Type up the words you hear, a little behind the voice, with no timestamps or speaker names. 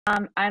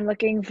I'm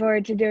looking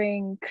forward to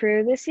doing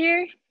crew this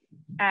year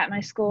at my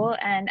school,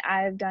 and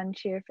I've done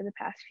cheer for the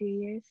past few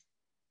years.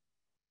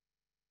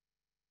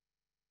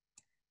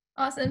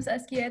 Awesome,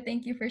 Saskia.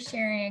 Thank you for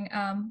sharing.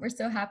 We're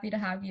so happy to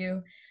have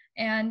you.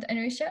 And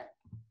Anusha?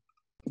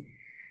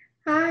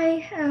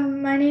 Hi,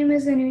 my name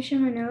is Anusha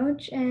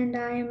Manoj, and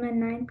I am a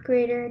ninth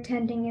grader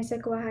attending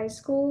Issaquah High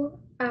School.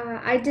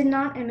 I did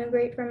not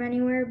immigrate from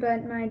anywhere,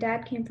 but my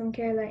dad came from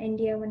Kerala,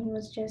 India when he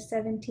was just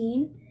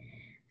 17,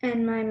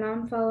 and my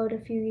mom followed a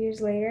few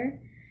years later.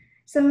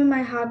 Some of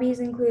my hobbies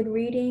include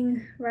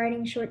reading,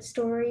 writing short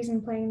stories,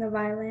 and playing the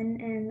violin,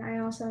 and I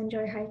also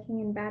enjoy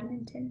hiking and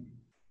badminton.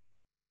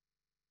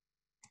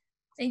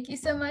 Thank you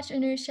so much,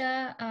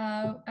 Anusha.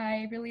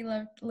 I really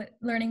loved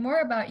learning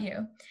more about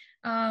you.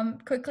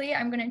 Quickly,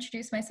 I'm going to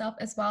introduce myself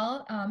as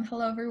well.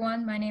 Hello,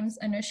 everyone. My name is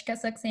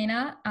Anushka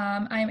Saxena.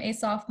 I'm a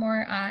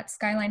sophomore at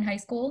Skyline High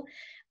School.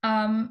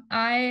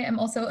 I am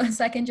also a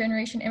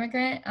second-generation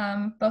immigrant.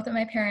 Both of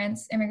my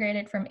parents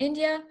immigrated from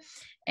India.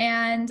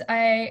 And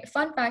a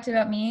fun fact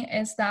about me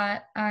is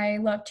that I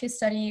love to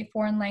study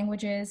foreign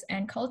languages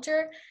and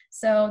culture.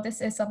 So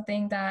this is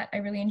something that I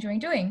really enjoy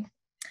doing.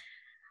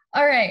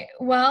 All right,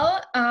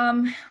 well,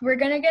 we're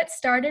gonna get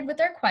started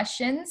with our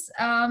questions.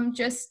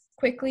 Just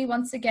quickly,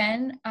 once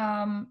again,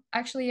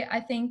 actually, I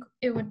think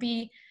it would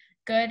be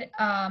good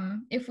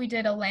if we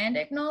did a land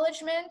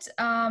acknowledgement.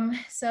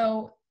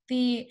 So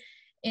the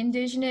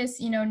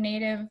indigenous,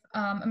 Native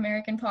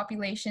American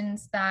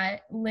populations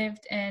that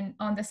lived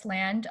on this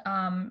land,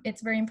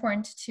 it's very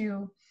important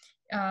to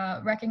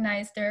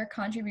recognize their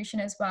contribution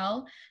as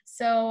well.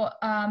 So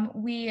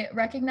we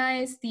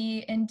recognize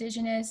the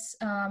indigenous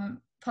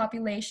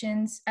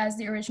populations as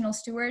the original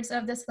stewards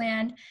of this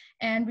land,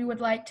 and we would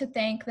like to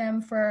thank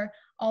them for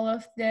all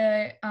of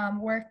the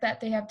work that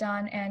they have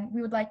done, and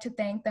we would like to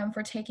thank them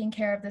for taking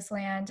care of this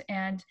land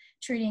and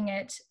treating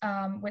it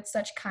with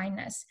such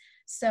kindness.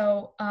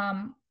 So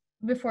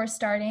before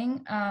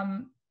starting,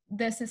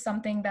 this is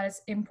something that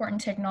is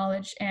important to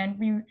acknowledge, and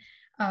we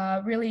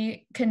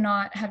really could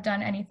not have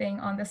done anything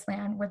on this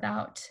land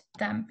without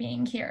them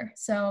being here.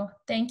 So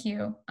thank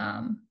you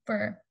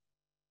for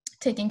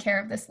taking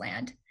care of this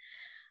land.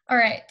 All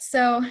right,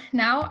 so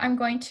now I'm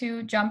going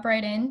to jump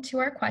right into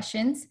our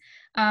questions.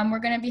 We're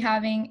going to be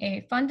having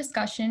a fun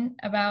discussion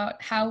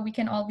about how we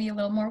can all be a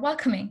little more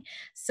welcoming.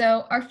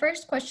 So our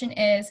first question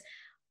is,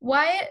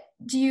 why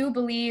do you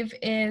believe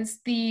is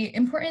the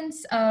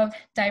importance of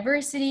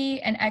diversity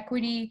and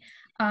equity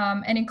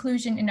and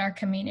inclusion in our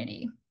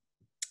community?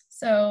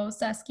 So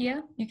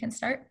Saskia, you can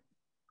start.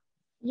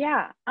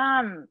 Yeah,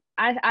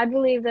 I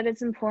believe that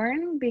it's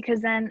important because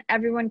then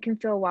everyone can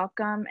feel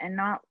welcome and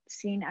not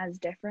seen as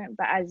different,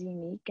 but as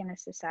unique in a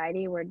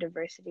society where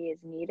diversity is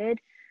needed.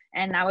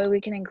 And that way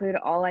we can include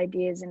all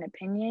ideas and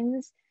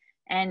opinions.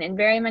 And in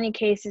very many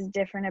cases,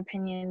 different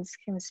opinions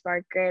can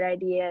spark great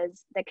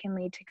ideas that can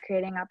lead to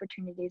creating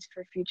opportunities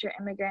for future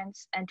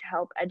immigrants and to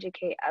help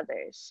educate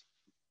others.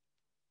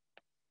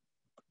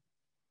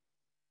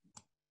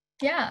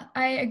 Yeah,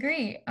 I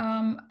agree.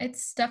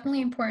 It's definitely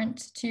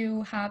important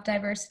to have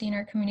diversity in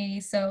our community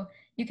so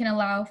you can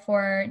allow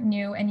for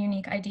new and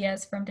unique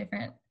ideas from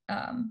different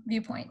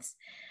viewpoints.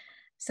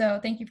 So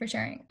thank you for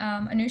sharing.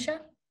 Anusha?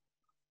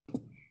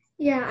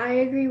 Yeah, I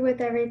agree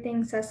with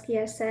everything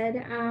Saskia said.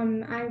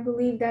 I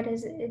believe that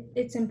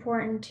it's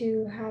important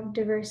to have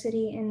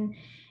diversity in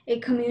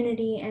a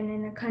community and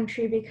in a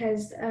country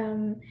because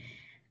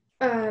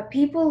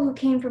people who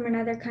came from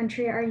another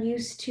country are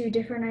used to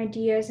different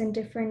ideas and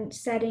different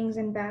settings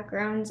and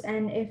backgrounds.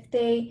 And if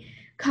they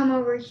come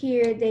over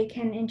here, they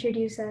can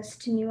introduce us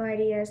to new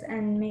ideas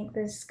and make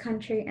this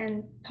country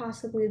and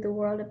possibly the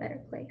world a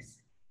better place.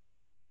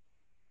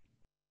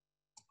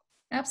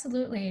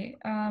 Absolutely.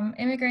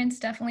 Immigrants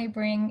definitely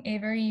bring a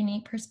very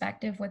unique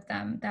perspective with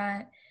them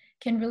that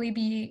can really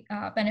be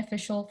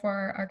beneficial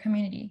for our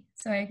community.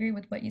 So I agree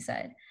with what you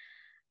said.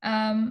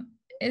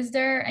 Is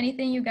there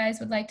anything you guys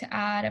would like to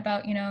add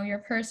about, your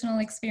personal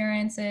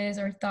experiences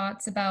or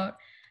thoughts about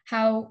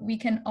how we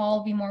can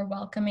all be more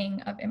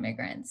welcoming of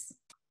immigrants?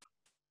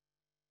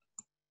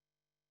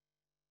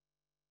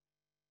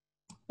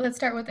 Let's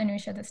start with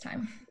Anusha this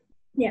time.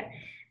 Yeah.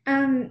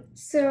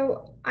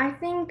 So I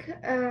think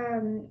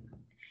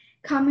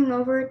coming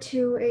over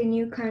to a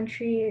new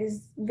country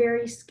is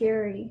very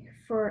scary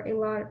for a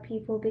lot of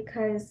people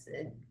because,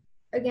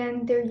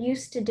 again, they're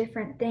used to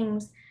different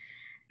things,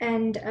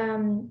 and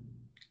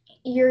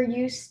you're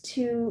used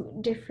to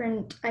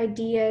different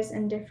ideas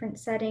and different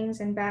settings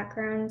and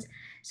backgrounds.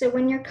 So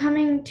when you're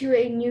coming to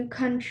a new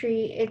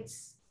country,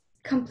 it's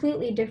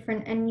completely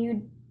different, and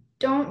you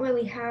don't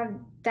really have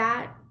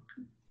that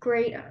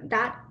great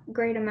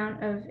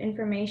amount of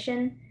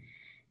information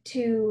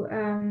to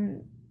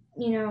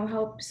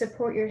help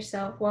support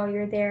yourself while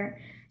you're there.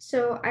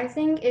 So I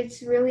think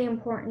it's really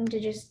important to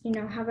just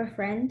have a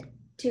friend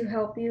to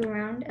help you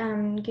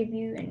around, give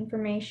you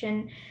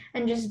information,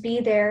 and just be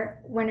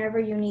there whenever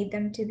you need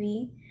them to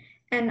be.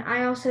 And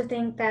I also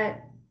think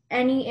that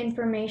any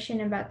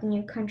information about the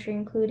new country,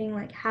 including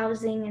like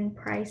housing and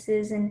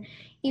prices, and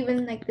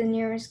even like the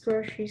nearest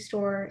grocery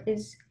store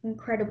is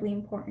incredibly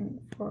important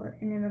for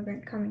an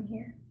immigrant coming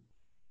here.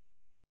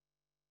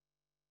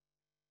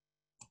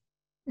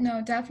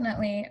 No,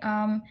 definitely.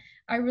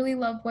 I really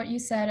love what you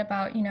said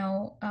about,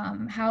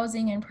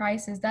 housing and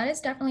prices. That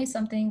is definitely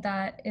something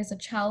that is a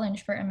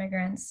challenge for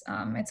immigrants.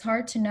 It's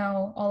hard to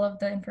know all of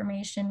the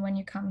information when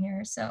you come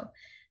here. So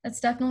that's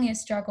definitely a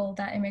struggle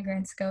that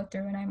immigrants go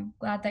through, and I'm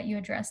glad that you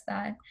addressed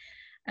that.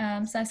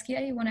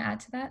 Saskia, you want to add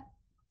to that?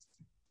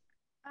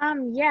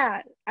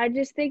 Yeah, I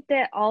just think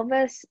that all of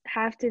us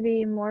have to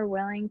be more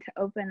willing to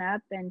open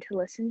up and to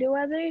listen to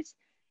others,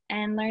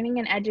 and learning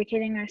and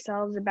educating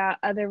ourselves about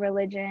other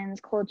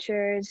religions,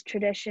 cultures,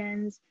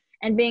 traditions,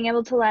 and being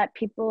able to let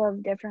people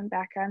of different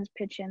backgrounds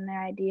pitch in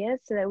their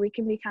ideas so that we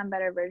can become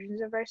better versions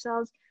of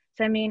ourselves.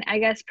 So, I mean, I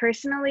guess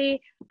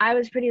personally, I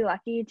was pretty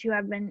lucky to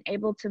have been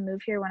able to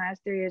move here when I was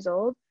 3 years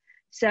old.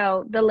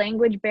 So the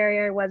language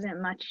barrier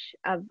wasn't much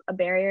of a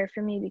barrier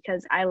for me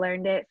because I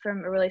learned it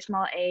from a really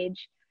small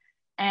age,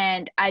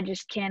 and I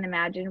just can't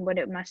imagine what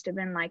it must have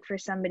been like for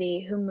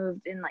somebody who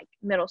moved in like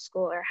middle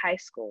school or high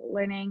school,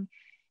 learning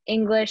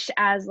English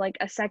as like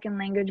a second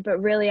language,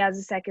 but really as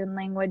a second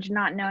language,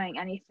 not knowing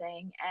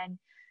anything. And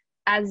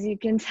as you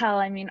can tell,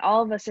 I mean,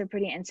 all of us are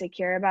pretty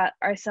insecure about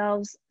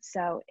ourselves.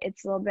 So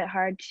it's a little bit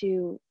hard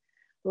to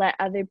let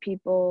other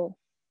people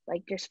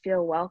like just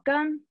feel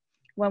welcome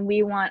when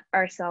we want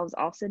ourselves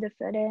also to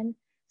fit in.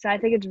 So I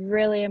think it's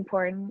really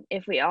important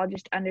if we all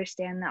just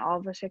understand that all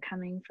of us are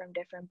coming from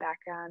different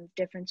backgrounds,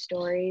 different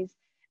stories,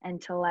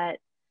 and to let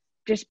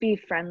just be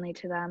friendly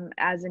to them,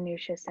 as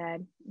Anusha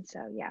said. And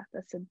so yeah,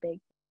 that's a big.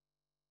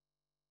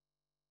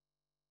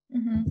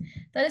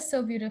 That is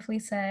so beautifully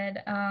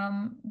said.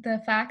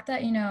 The fact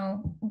that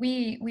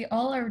we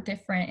all are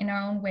different in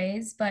our own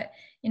ways, but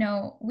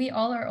we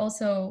all are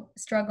also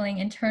struggling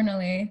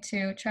internally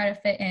to try to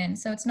fit in.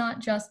 So it's not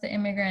just the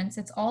immigrants;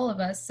 it's all of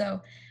us.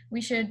 So we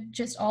should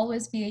just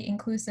always be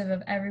inclusive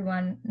of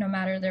everyone, no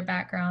matter their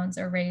backgrounds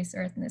or race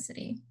or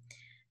ethnicity.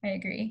 I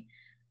agree.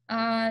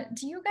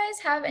 Do you guys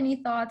have any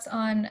thoughts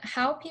on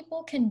how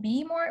people can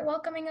be more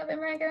welcoming of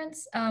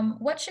immigrants?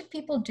 What should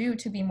people do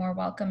to be more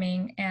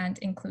welcoming and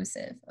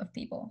inclusive of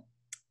people?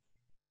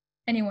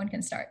 Anyone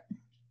can start.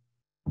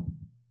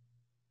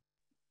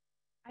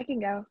 I can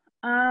go.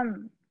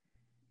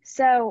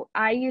 So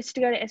I used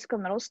to go to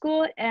Issaquah Middle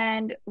School,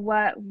 and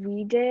what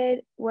we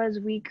did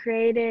was we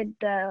created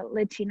the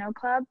Latino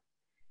Club,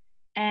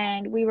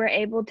 and we were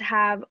able to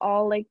have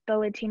all like the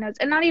Latinos,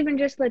 and not even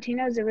just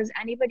Latinos, it was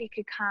anybody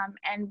could come,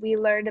 and we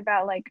learned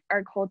about like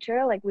our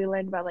culture, like we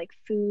learned about like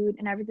food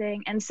and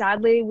everything. And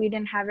sadly we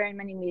didn't have very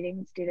many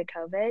meetings due to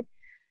COVID,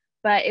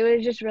 but it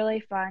was just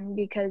really fun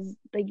because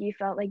like you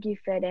felt like you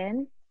fit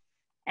in,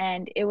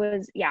 and it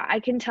was, yeah, I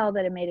can tell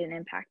that it made an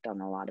impact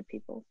on a lot of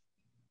people.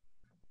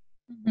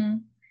 Mm-hmm.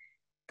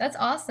 That's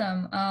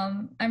awesome.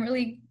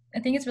 I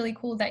think it's really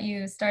cool that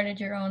you started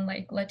your own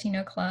like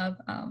Latino club.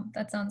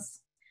 That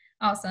sounds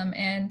awesome.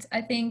 And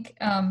I think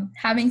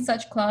having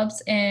such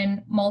clubs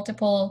in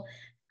multiple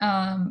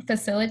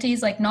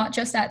facilities, like not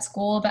just at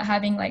school, but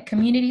having like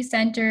community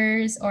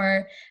centers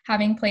or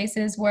having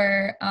places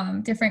where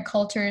different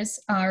cultures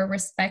are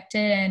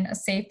respected and a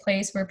safe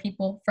place where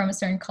people from a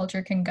certain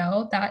culture can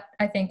go, that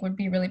I think would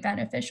be really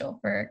beneficial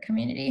for a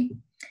community.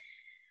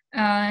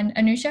 And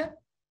Anusha?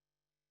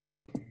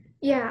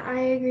 Yeah, I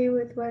agree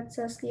with what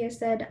Saskia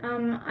said.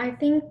 I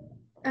think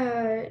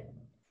uh,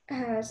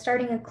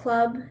 starting a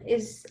club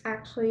is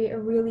actually a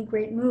really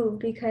great move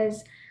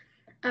because,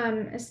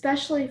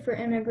 especially for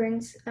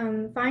immigrants,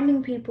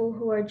 finding people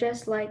who are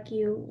just like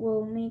you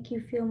will make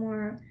you feel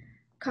more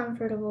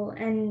comfortable,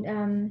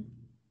 and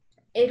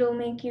it'll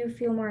make you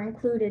feel more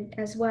included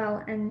as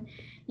well. And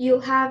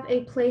you'll have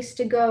a place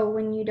to go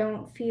when you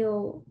don't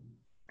feel,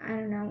 I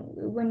don't know,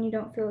 when you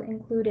don't feel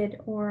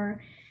included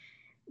or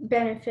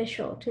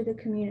beneficial to the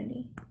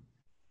community.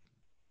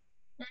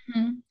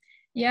 Mhm.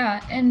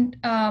 Yeah, and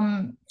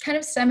kind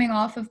of stemming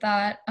off of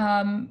that,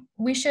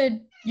 we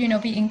should,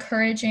 be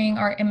encouraging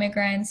our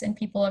immigrants and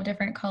people of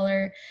different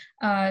color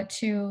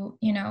to,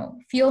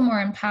 feel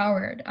more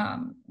empowered.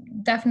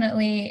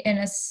 Definitely in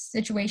a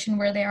situation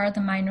where they are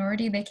the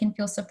minority, they can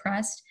feel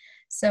suppressed.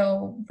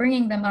 So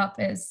bringing them up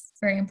is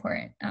very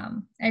important. I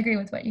agree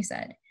with what you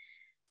said.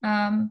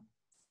 Um,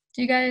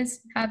 do you guys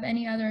have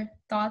any other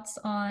thoughts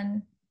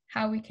on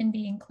how we can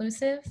be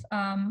inclusive?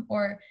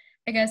 Or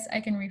I guess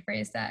I can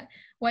rephrase that.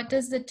 What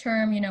does the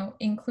term,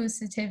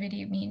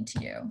 inclusivity mean to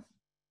you?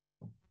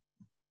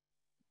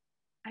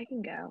 I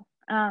can go.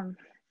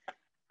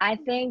 I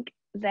think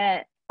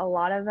that a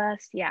lot of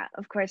us, yeah,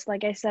 of course,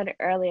 like I said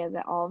earlier,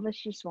 that all of us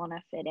just want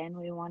to fit in.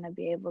 We want to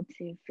be able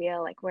to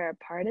feel like we're a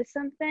part of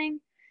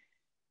something.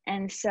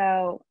 And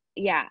so,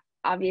 yeah,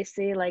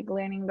 obviously, like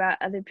learning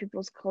about other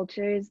people's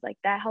cultures, like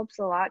that helps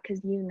a lot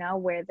because you know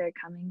where they're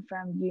coming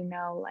from. You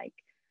know,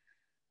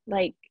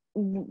 like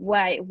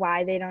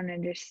why they don't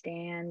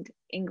understand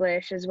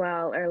English as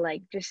well, or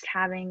like just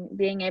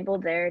being able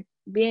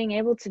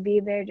to be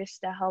there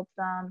just to help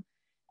them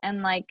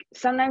And like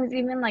sometimes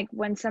even like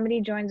when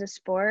somebody joins a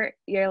sport,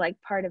 you're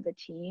like part of a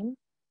team.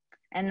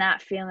 And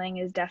that feeling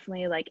is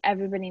definitely like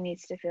everybody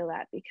needs to feel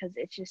that, because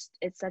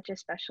it's such a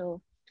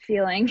special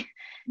feeling.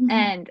 Mhm.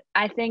 And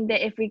I think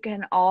that if we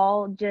can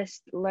all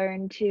just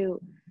learn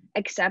to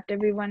accept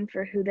everyone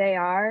for who they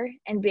are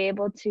and be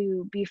able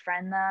to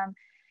befriend them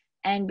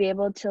and be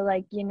able to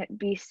like, you know,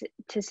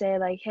 to say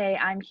like, hey,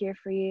 I'm here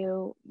for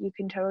you, you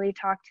can totally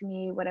talk to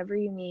me, whatever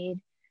you need,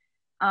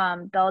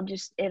 it'll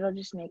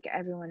just make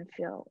everyone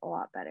feel a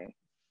lot better.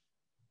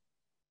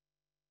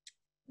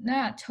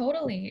 Yeah,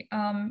 totally.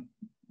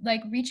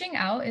 Like reaching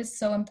out is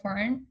so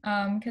important.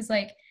 Because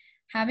like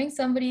having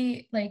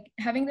somebody, like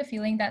having the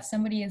feeling that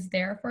somebody is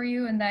there for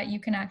you and that you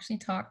can actually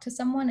talk to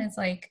someone is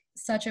like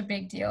such a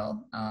big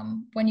deal.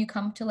 When you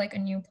come to like a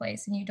new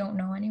place and you don't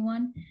know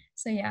anyone.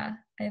 So yeah,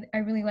 I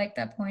really like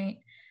that point.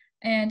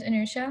 And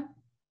Anusha?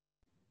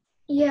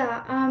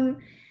 Yeah,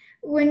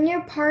 when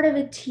you're part of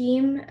a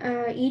team,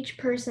 each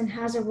person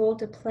has a role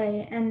to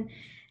play, and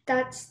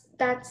that's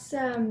that's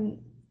um,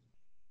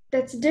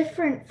 that's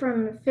different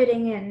from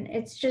fitting in.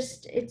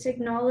 It's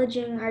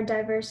acknowledging our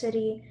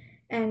diversity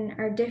and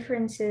our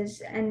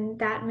differences, and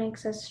that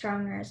makes us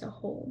stronger as a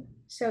whole.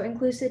 So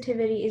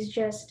inclusivity is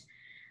just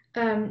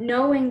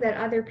knowing that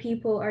other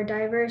people are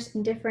diverse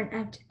and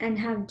different and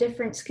have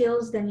different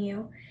skills than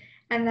you,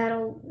 and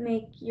that'll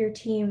make your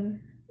team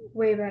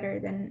way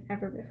better than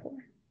ever before.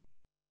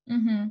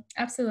 Mm-hmm.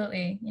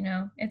 Absolutely. You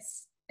know,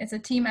 it's a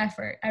team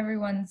effort.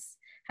 Everyone's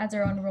has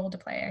their own role to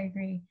play. I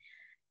agree.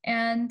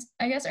 And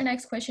I guess our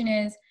next question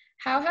is,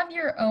 how have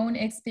your own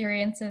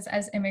experiences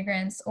as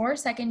immigrants or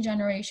second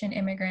generation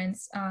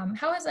immigrants,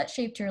 how has that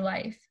shaped your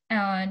life?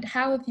 And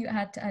how have you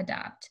had to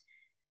adapt?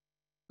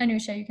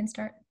 Anusha, you can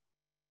start.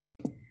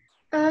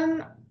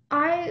 Um,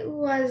 I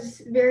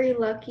was very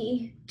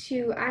lucky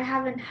to, I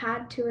haven't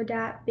had to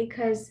adapt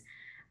because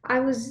I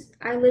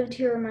lived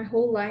here my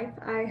whole life.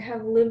 I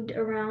have lived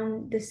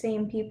around the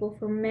same people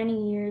for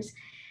many years.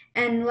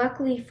 And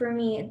luckily for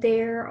me,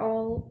 they're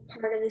all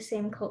part of the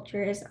same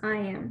culture as I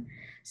am.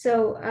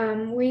 So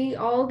we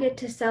all get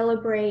to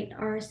celebrate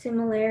our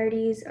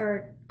similarities,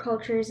 our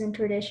cultures and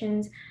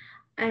traditions.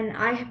 And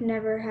I have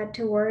never had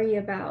to worry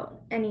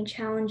about any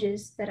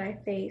challenges that I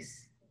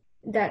face,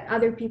 that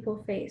other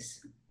people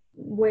face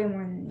way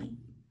more than me.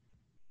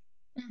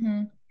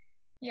 Mm-hmm.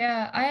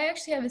 Yeah, I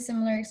actually have a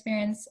similar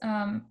experience.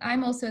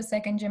 I'm also a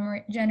second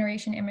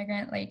generation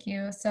immigrant like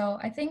you, so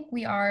I think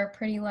we are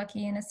pretty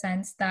lucky in a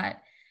sense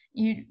that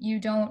you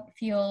don't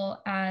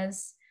feel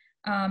as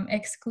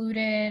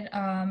excluded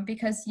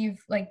because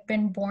you've like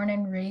been born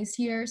and raised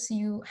here, so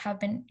you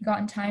have been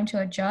gotten time to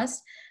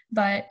adjust.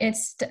 But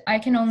I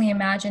can only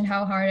imagine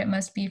how hard it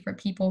must be for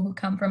people who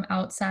come from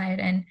outside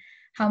and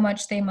how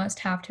much they must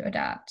have to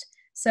adapt.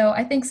 So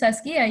I think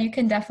Saskia, you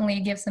can definitely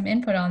give some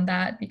input on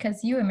that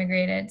because you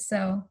immigrated.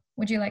 So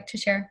would you like to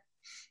share?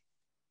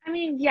 I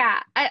mean, yeah,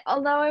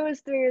 although I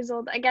was 3 years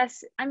old, I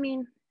guess, I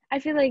mean, I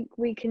feel like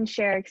we can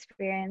share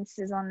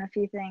experiences on a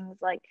few things.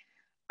 Like,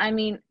 I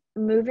mean,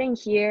 moving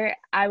here,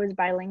 I was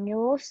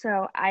bilingual,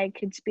 so I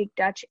could speak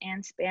Dutch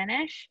and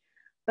Spanish.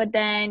 But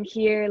then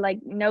here, like,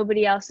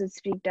 nobody else would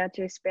speak Dutch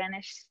or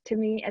Spanish to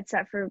me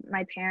except for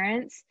my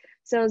parents.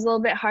 So it was a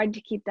little bit hard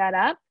to keep that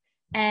up.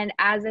 And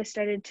as I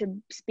started to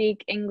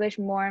speak English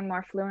more and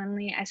more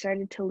fluently, I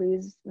started to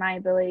lose my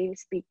ability to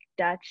speak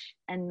Dutch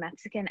and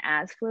Mexican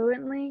as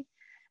fluently.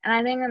 And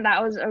I think that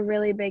that was a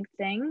really big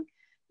thing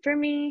for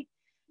me.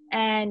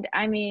 And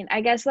I mean,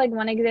 I guess like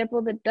one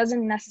example that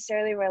doesn't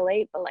necessarily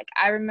relate, but like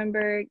I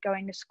remember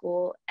going to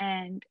school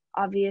and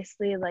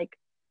obviously like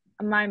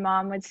my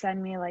mom would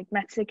send me like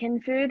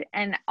Mexican food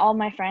and all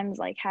my friends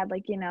like had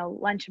like, you know,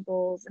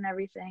 Lunchables and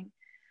everything.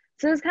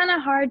 So it was kind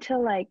of hard to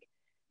like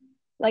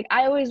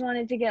I always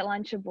wanted to get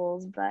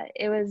Lunchables, but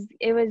it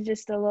was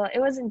just a little, it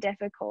wasn't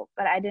difficult,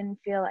 but I didn't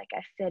feel like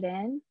I fit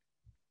in.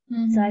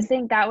 So I Mm-hmm.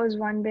 think that was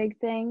one big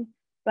thing.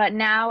 But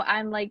now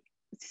I'm like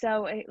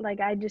so like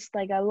I just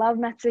like I love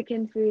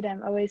Mexican food.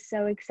 I'm always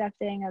so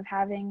accepting of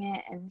having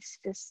it, and it's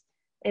just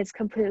it's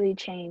completely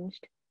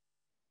changed.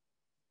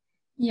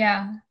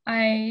 Yeah,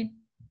 I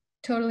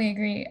totally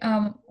agree.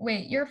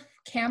 Wait, your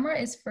camera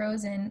is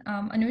frozen.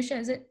 Anusha,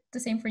 is it the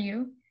same for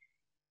you?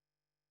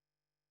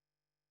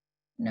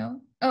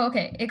 No? Oh,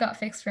 okay. It got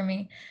fixed for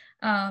me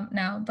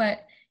now.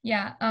 But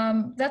yeah,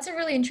 that's a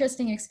really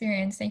interesting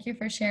experience. Thank you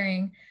for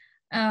sharing.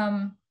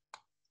 Um,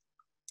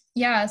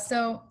 Yeah,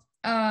 so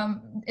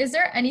is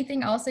there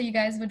anything else that you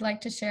guys would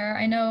like to share?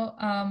 I know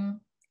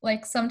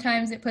like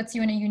sometimes it puts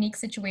you in a unique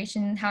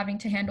situation having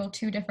to handle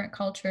two different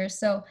cultures.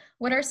 So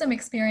what are some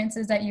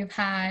experiences that you've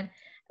had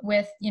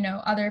with, you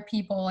know, other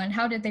people and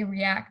how did they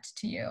react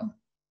to you?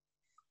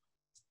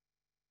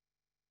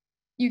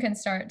 You can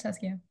start,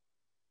 Saskia.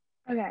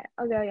 Okay,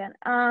 I'll go again.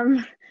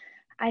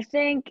 I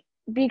think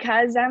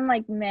because I'm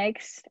like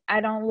mixed, I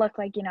don't look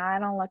like, you know, I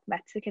don't look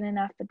Mexican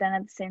enough, but then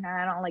at the same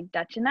time, I don't like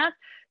Dutch enough.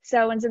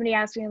 So when somebody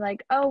asks me,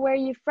 like, oh, where are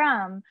you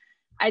from?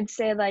 I'd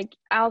say, like,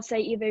 I'll say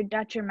either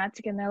Dutch or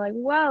Mexican. They're like,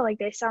 whoa, like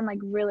they sound like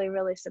really,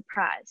 really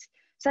surprised.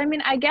 So, I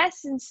mean, I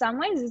guess in some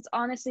ways it's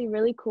honestly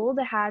really cool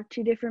to have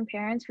two different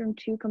parents from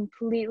two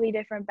completely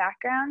different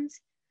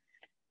backgrounds.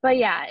 But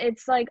yeah,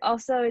 it's like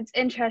also it's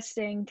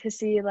interesting to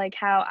see like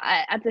how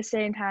at the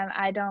same time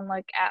I don't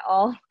look at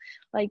all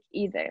like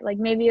either. Like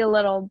maybe a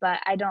little, but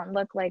I don't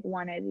look like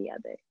one or the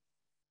other.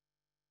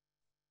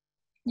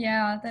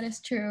 Yeah, that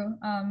is true.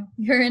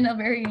 You're in a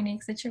very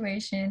unique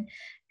situation.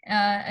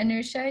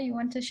 Anusha, you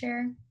want to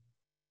share?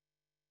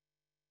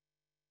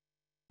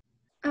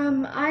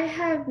 I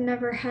have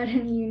never had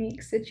any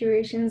unique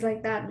situations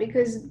like that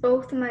because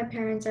both of my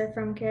parents are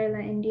from Kerala,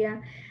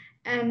 India,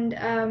 and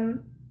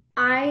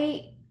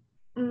I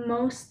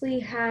mostly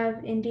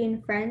have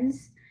Indian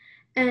friends,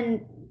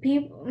 and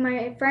people,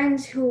 my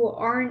friends who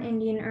aren't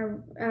Indian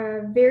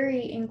are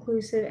very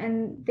inclusive,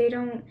 and they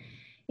don't,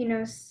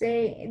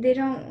 say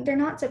they're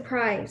not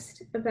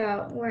surprised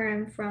about where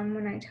I'm from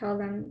when I tell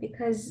them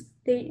because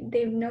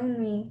they've known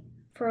me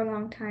for a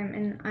long time,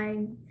 and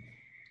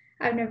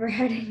I've never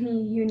had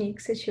any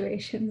unique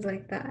situations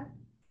like that.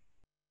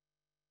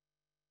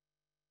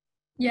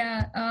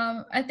 Yeah,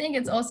 I think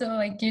it's also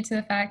like due to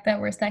the fact that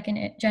we're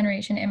second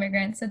generation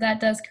immigrants, so that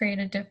does create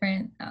a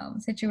different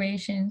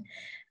situation.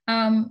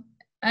 Um,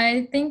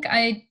 I think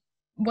I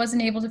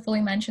wasn't able to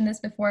fully mention this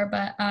before,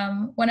 but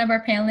one of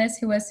our panelists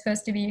who was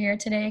supposed to be here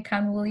today,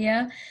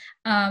 Kamulia,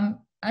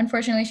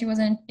 unfortunately she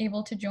wasn't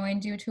able to join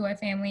due to a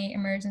family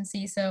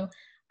emergency. So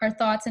our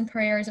thoughts and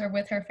prayers are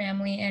with her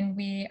family, and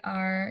we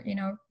are,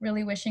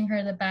 really wishing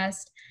her the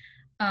best.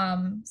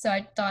 So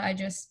I thought I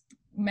just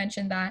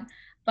mentioned that.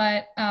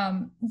 But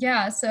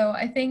yeah, so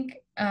I think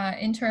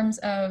in terms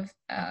of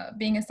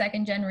being a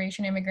second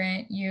generation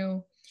immigrant,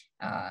 you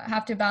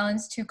have to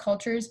balance two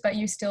cultures, but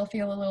you still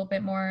feel a little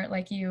bit more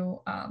like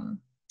you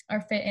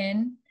are fit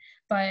in.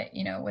 But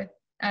with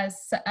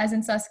as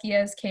in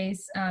Saskia's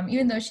case,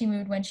 even though she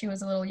moved when she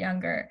was a little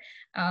younger,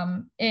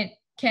 it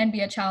can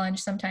be a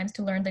challenge sometimes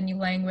to learn the new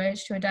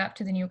language, to adapt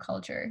to the new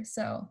culture.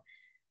 So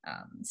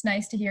it's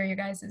nice to hear you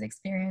guys'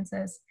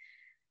 experiences.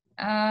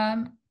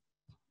 Um,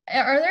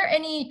 are there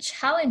any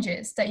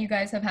challenges that you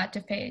guys have had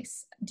to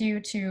face due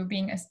to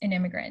being an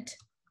immigrant?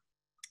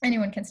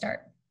 Anyone can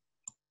start.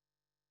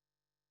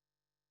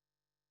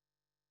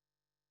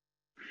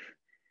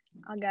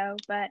 I'll go,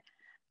 but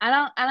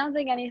I don't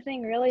think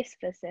anything really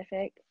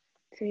specific,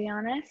 to be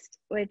honest.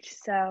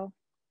 Am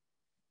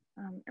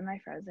I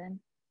frozen?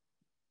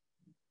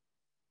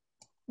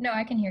 No,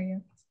 I can hear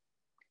you.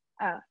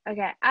 Oh,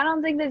 okay. I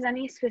don't think there's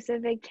any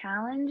specific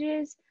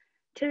challenges,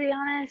 to be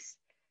honest.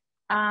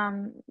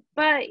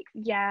 But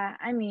yeah,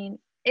 I mean,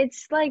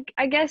 it's like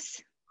I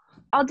guess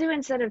I'll do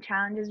instead of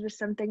challenges with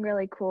something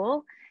really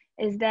cool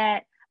is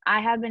that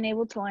I have been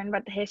able to learn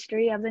about the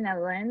history of the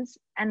Netherlands,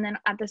 and then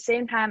at the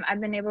same time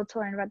I've been able to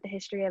learn about the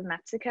history of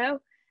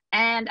Mexico,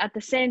 and at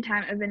the same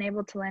time I've been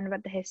able to learn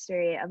about the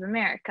history of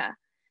America.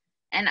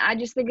 And I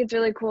just think it's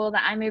really cool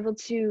that I'm able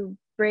to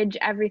bridge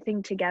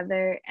everything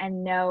together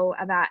and know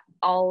about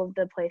all of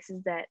the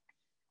places that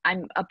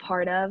I'm a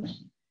part of.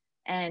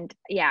 And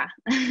yeah,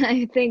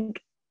 I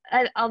think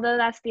although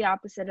that's the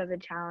opposite of a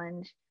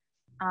challenge,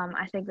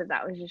 I think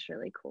that was just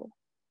really cool.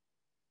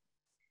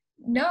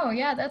 No,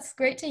 yeah, that's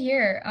great to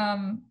hear.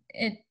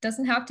 It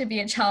doesn't have to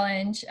be a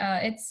challenge.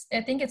 I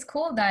think it's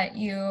cool that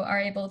you are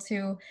able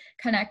to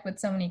connect with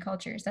so many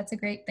cultures. That's a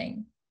great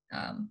thing.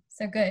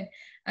 So good.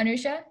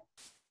 Anusha?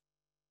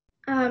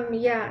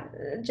 Yeah,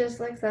 just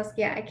like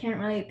Saskia, I can't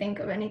really think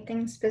of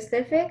anything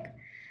specific,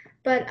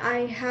 but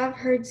I have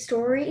heard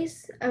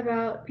stories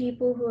about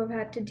people who have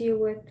had to deal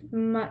with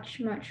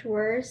much, much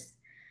worse.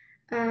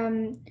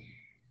 Um,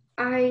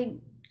 I,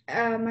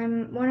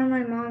 one of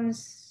my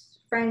mom's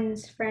friend,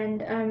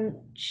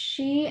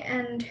 she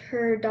and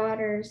her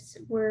daughters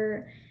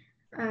were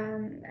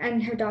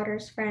and her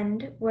daughter's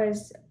friend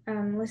was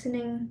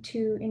listening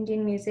to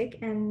Indian music,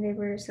 and they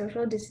were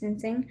social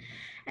distancing,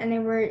 and they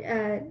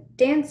were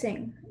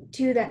dancing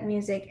to that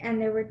music.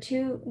 And there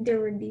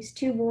were these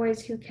two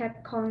boys who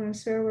kept calling them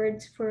swear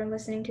words for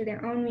listening to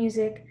their own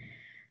music,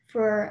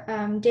 for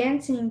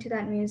dancing to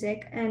that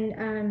music,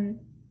 and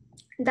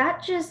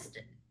that just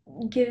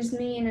gives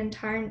me an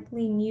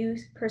entirely new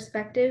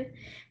perspective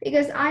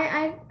because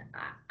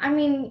I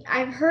mean,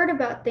 I've heard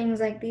about things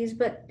like these,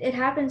 but it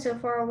happened so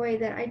far away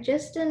that I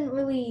just didn't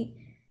really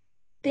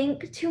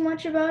think too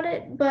much about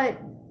it. But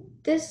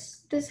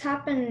this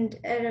happened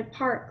at a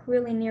park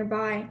really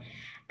nearby,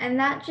 and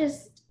that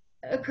just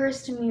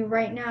occurs to me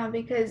right now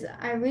because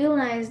I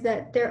realize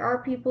that there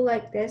are people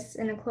like this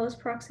in a close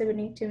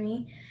proximity to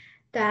me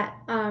that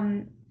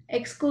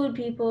exclude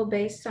people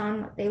based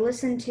on what they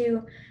listen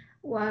to,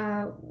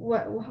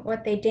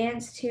 what they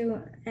dance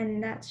to,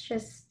 and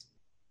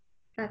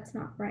that's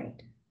not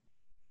right.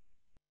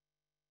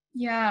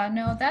 Yeah,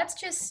 no, that's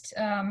just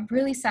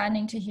really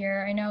saddening to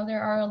hear. I know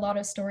there are a lot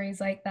of stories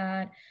like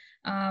that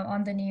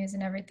on the news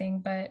and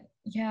everything, but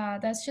yeah,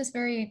 that's just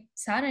very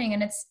saddening,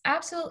 and it's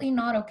absolutely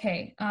not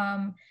okay.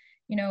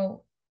 You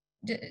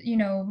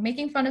know,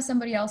 making fun of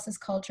somebody else's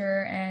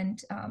culture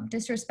and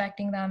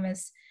disrespecting them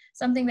is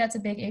something that's a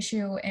big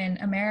issue in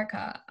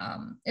America,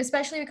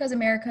 especially because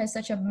America is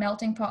such a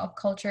melting pot of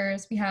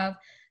cultures. We have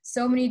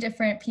so many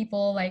different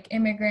people, like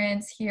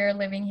immigrants here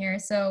living here.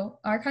 So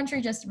our country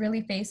just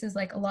really faces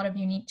like a lot of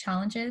unique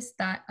challenges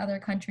that other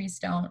countries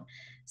don't.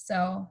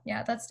 So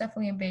yeah, that's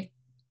definitely a big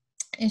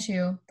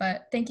issue,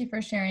 but thank you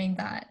for sharing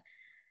that.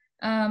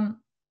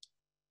 Um,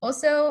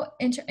 Also,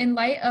 in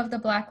light of the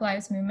Black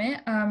Lives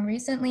Movement,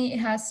 recently it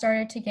has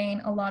started to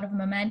gain a lot of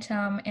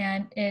momentum,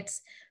 and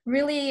it's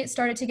really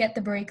started to get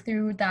the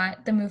breakthrough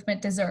that the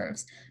movement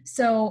deserves.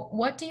 So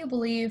what do you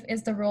believe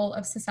is the role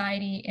of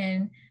society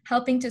in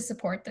helping to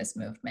support this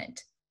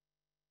movement?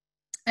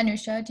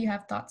 Anusha, do you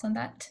have thoughts on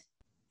that?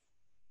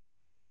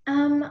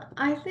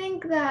 I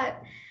think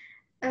that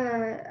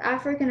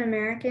African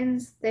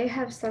Americans, they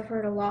have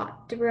suffered a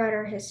lot throughout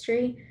our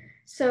history.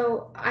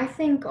 So I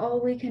think all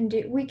we can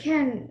do, we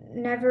can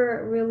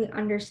never really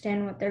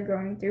understand what they're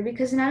going through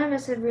because none of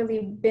us have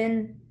really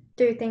been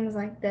through things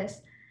like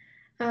this.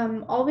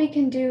 All we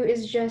can do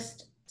is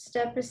just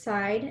step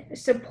aside,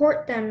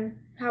 support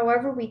them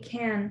however we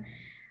can.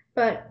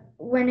 But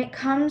when it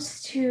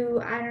comes to,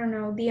 I don't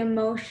know, the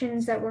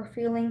emotions that we're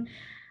feeling,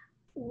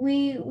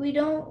 we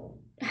don't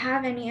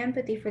have any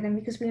empathy for them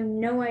because we have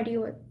no idea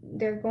what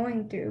they're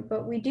going through,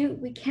 but we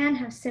can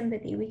have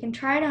sympathy. We can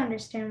try to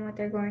understand what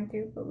they're going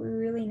through, but we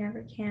really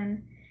never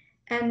can.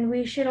 And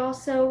we should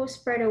also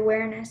spread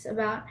awareness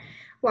about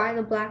why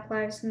the Black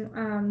Lives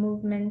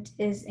movement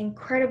is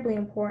incredibly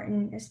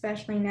important,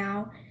 especially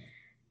now.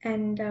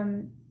 And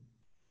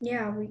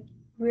yeah,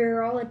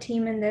 we're all a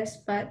team in this,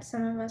 but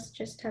some of us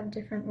just have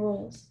different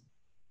roles.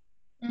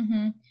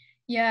 Mm-hmm.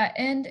 Yeah,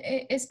 and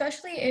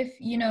especially if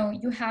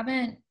you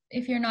haven't,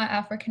 if you're not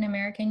African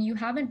American, you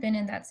haven't been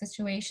in that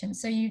situation,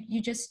 so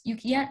you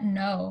can't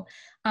know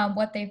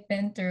what they've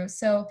been through.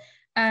 So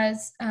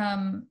as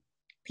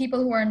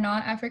people who are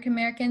not African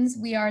Americans,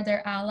 we are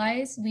their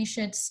allies. We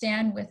should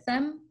stand with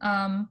them.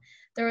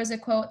 There was a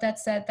quote that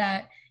said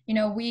that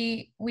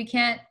we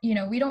can't,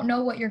 we don't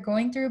know what you're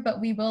going through,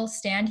 but we will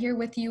stand here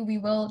with you. We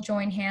will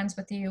join hands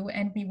with you,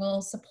 and we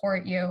will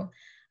support you.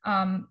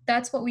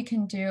 That's what we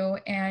can do,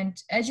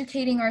 and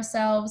educating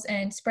ourselves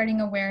and spreading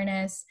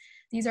awareness,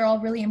 these are all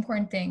really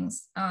important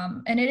things,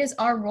 and it is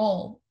our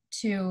role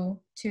to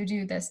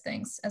do these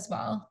things as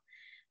well.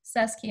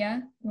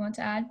 Saskia, you want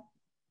to add?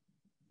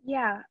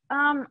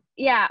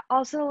 Yeah,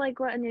 also like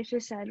what Anisha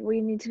said,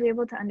 we need to be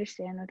able to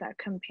understand without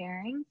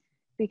comparing,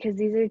 because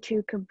these are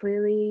two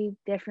completely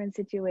different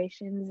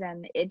situations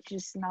and it's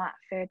just not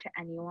fair to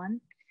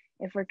anyone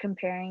if we're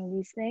comparing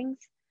these things.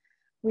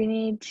 We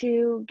need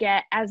to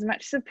get as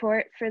much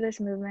support for this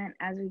movement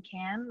as we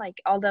can. Like,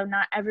 although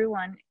not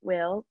everyone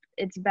will,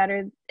 it's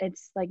better,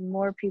 it's like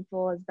more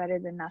people is better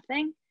than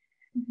nothing.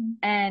 Mm-hmm.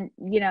 And,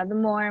 the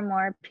more and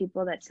more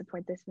people that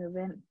support this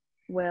movement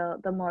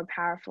the more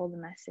powerful the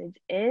message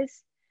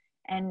is.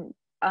 And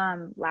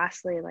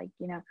lastly,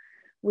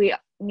 we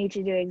need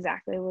to do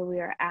exactly what we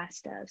are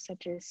asked of,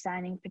 such as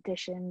signing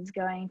petitions,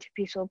 going to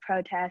peaceful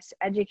protests,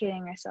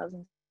 educating ourselves.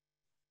 And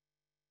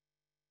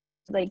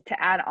like,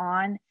 to add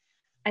on,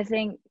 I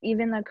think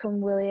even though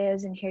Kumwilia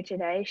isn't here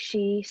today,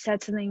 she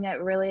said something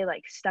that really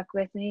like stuck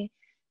with me.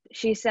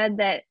 She said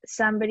that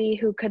somebody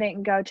who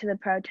couldn't go to the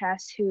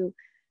protests, who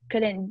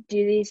couldn't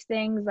do these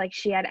things, like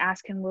she had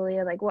asked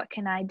Kumwilia, like, what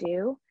can I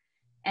do?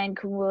 And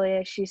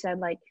Kumwilia, she said,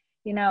 like,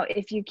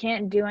 if you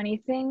can't do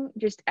anything,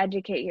 just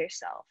educate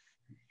yourself.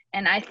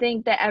 And I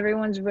think that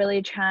everyone's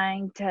really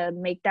trying to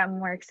make that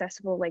more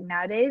accessible, like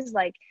nowadays.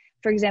 Like,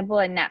 for example,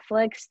 at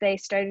Netflix, they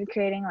started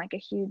creating like a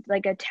huge,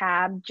 like a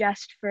tab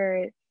just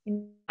for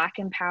Black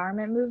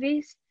empowerment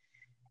movies.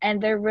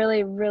 And they're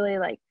really, really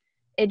like,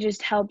 it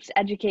just helps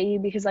educate you,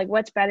 because like,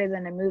 what's better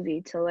than a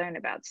movie to learn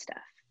about stuff?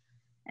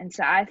 And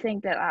so I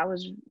think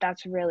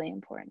that's really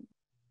important.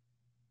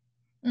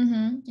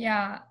 Mm-hmm.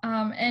 Yeah.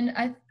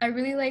 And I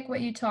really like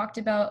what you talked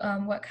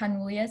about, what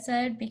Kanwuya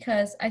said,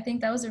 because I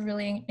think that was a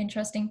really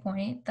interesting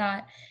point,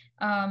 that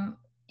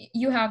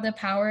you have the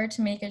power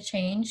to make a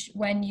change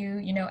when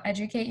you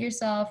educate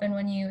yourself, and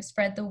when you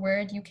spread the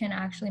word, you can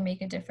actually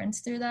make a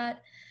difference through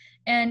that.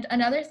 And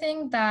another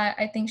thing that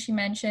I think she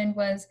mentioned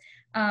was,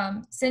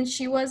 since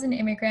she was an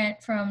immigrant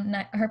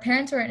her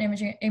parents were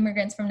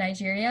immigrants from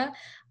Nigeria.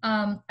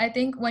 I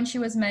think when she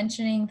was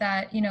mentioning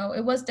that,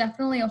 it was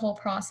definitely a whole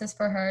process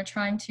for her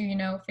trying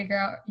to, figure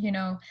out,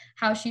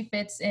 how she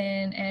fits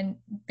in. And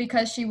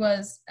because she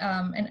was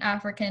an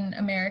African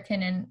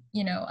American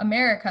in,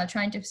 America,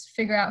 trying to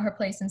figure out her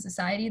place in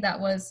society, that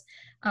was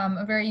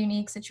a very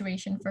unique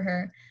situation for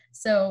her.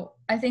 So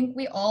I think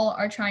we all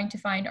are trying to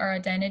find our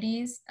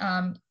identities.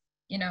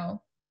 You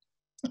know,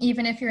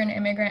 Even if you're an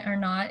immigrant or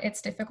not,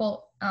 it's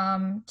difficult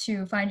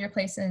to find your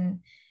place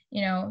in,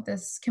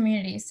 this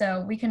community.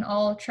 So we can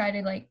all try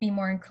to like be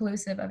more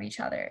inclusive of each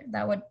other.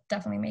 That would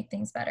definitely make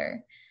things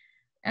better.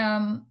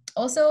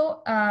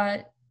 Also,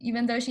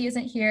 even though she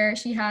isn't here,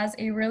 she has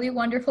a really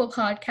wonderful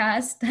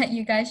podcast that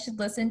you guys should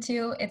listen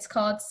to. It's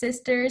called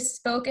Sisters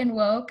Spoke and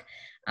Woke.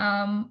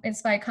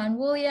 It's by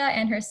Kanwulia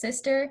and her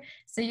sister.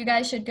 So you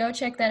guys should go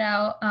check that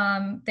out.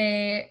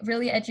 They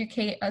really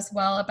educate us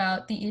well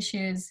about the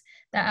issues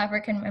that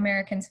African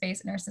Americans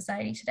face in our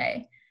society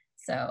today.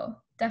 So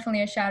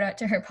definitely a shout out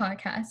to her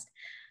podcast.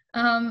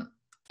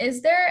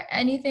 Is there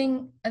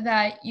anything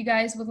that you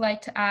guys would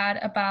like to add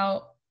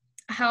about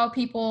how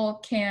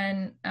people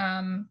can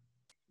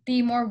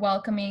be more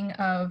welcoming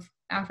of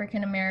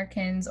African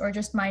Americans or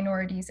just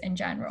minorities in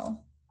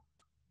general?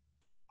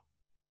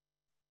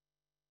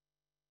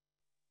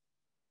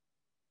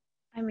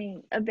 I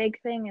mean, a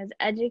big thing is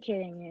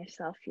educating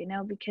yourself,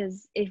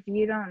 because if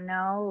you don't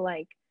know,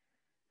 like,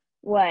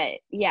 what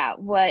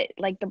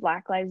like the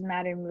Black Lives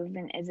Matter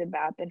movement is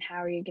about, then how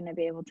are you going to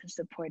be able to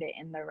support it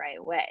in the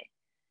right way?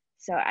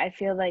 So I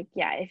feel like,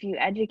 yeah, if you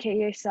educate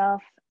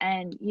yourself,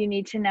 and you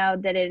need to know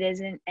that it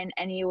isn't in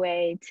any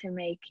way to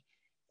make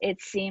it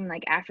seem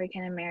like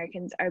African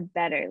Americans are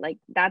better. Like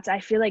I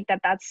feel like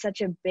that's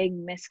such a big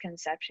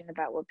misconception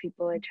about what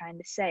people are trying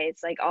to say.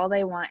 It's like all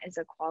they want is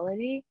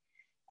equality,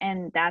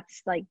 and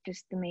that's like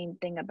just the main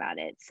thing about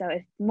it. So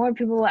if more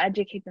people will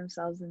educate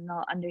themselves, then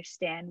they'll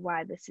understand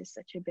why this is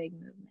such a big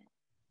movement.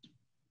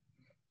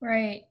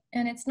 Right.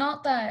 And it's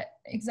not that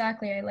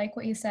exactly, I like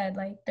what you said,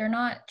 like they're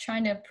not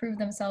trying to prove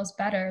themselves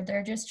better.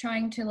 They're just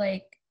trying to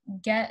like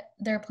get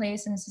their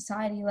place in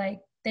society. Like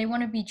they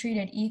want to be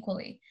treated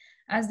equally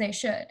as they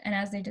should and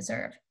as they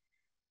deserve.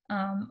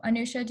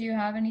 Anusha, do you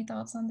have any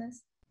thoughts on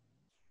this?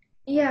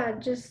 Yeah,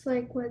 just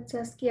like what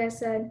Saskia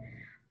said,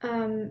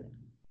 um,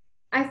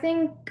 I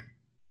think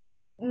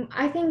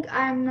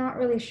I'm not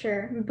really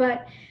sure,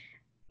 but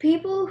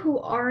people who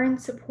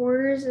aren't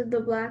supporters of the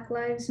Black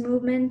Lives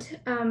Movement,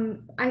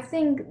 I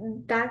think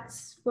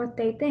that's what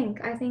they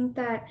think. I think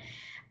that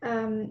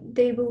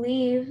they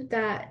believe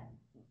that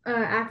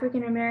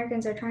African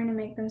Americans are trying to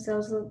make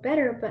themselves look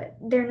better, but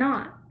they're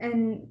not.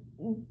 And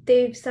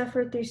they've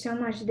suffered through so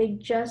much. They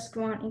just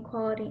want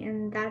equality,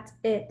 and that's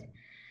it.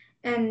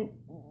 And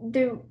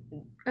the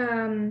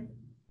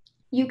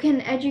you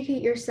can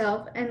educate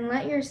yourself and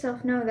let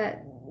yourself know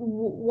that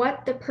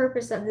what the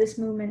purpose of this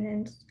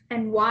movement is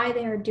and why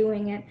they are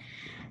doing it,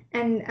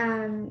 and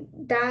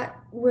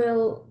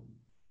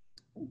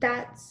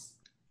that's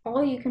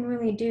all you can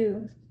really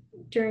do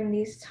during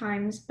these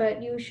times.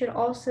 But you should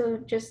also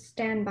just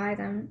stand by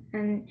them,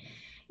 and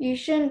you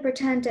shouldn't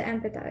pretend to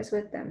empathize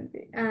with them,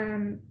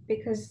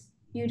 because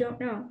you don't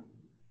know.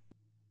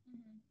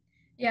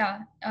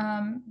 Yeah,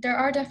 there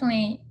are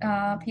definitely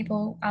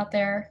people out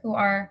there who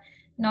are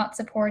not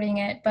supporting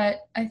it,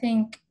 but I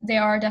think they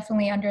are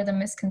definitely under the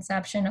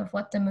misconception of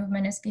what the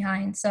movement is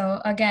behind. So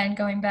again,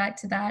 going back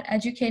to that,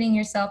 educating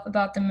yourself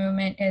about the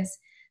movement is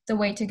the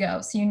way to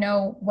go, so you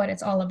know what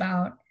it's all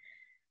about.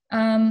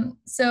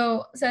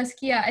 So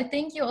Saskia, I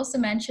think you also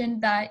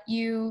mentioned that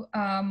you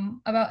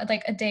about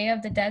like a Day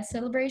of the Dead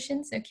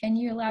celebration. So can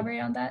you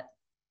elaborate on that?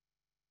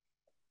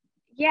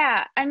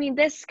 Yeah, I mean,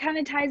 this kind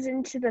of ties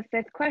into the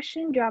fifth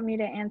question. Do you want me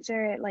to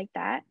answer it like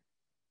that?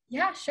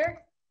 Yeah,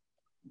 sure.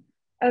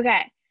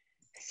 Okay.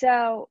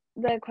 So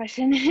the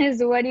question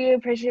is, what do you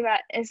appreciate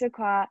about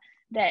Issaquah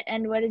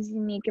and what is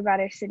unique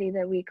about our city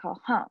that we call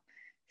home?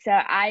 So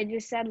I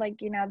just said, like,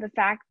 the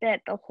fact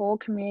that the whole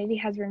community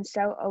has been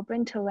so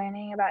open to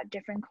learning about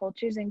different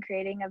cultures and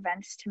creating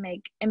events to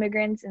make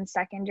immigrants and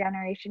second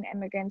generation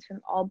immigrants from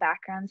all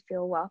backgrounds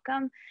feel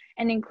welcome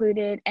and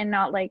included and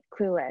not like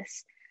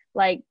clueless.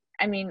 Like,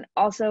 I mean,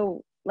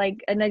 also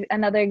like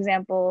another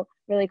example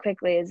really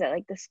quickly is that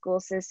like the school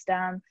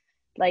system,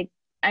 like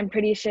I'm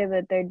pretty sure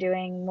that they're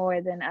doing more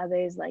than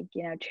others, like,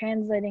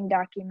 translating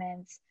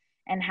documents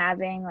and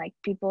having like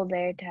people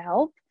there to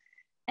help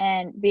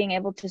and being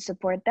able to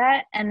support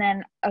that. And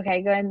then,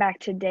 okay, going back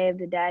to Day of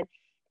the Dead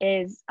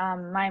is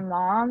my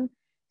mom.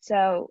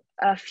 So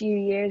a few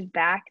years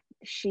back,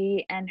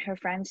 she and her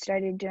friends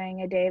started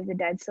doing a Day of the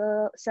Dead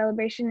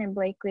celebration in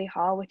Blakely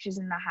Hall, which is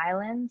in the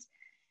Highlands.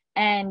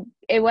 And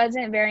it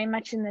wasn't very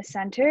much in the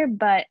center,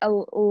 but a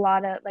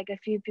lot of like a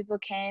few people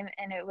came,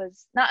 and it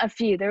was not a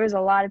few, there was a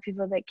lot of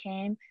people that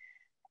came,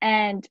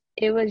 and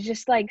it was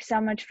just like so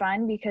much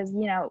fun because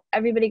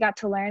everybody got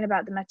to learn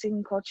about the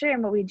Mexican culture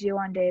and what we do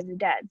on Day of the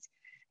Dead.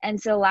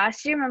 And so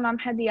last year my mom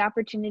had the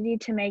opportunity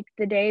to make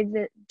the Day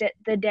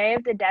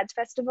of the Dead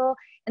festival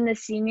in the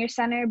senior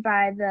center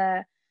by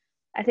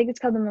I think it's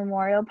called the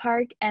Memorial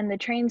Park, and the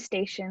train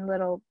station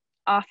little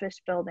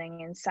office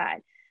building inside.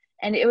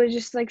 And it was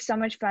just like so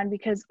much fun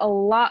because a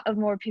lot of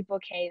more people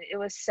came. It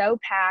was so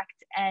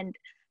packed. And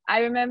I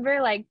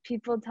remember like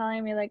people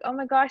telling me like, oh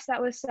my gosh,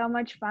 that was so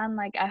much fun.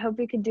 Like, I hope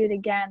we could do it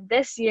again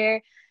this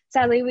year.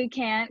 Sadly, we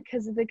can't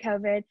because of the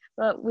COVID,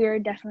 but we're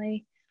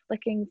definitely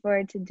looking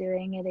forward to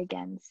doing it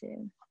again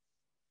soon.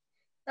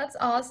 That's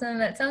awesome.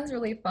 That sounds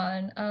really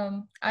fun.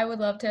 I would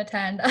love to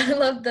attend. I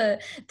love the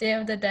Day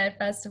of the Dead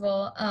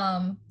festival.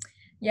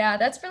 Yeah,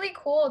 that's really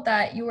cool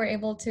that you were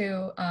able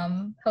to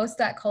host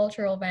that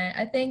cultural event.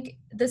 I think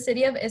the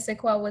city of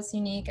Issaquah was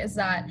unique is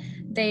that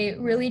they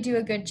really do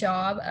a good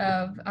job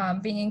of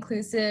being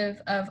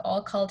inclusive of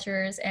all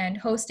cultures and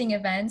hosting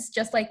events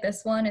just like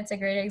this one. It's a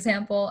great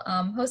example.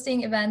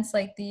 Hosting events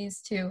like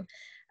these to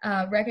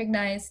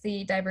recognize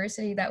the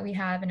diversity that we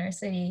have in our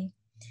city.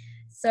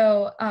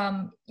 So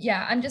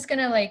yeah, I'm just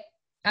gonna like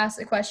ask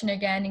the question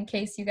again in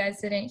case you guys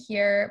didn't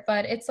hear,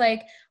 but it's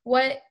like,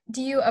 what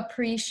do you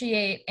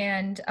appreciate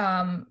and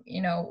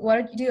you know,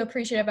 what do you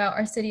appreciate about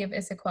our city of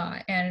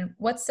Issaquah and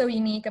what's so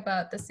unique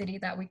about the city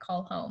that we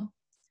call home?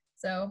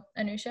 So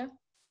Anusha?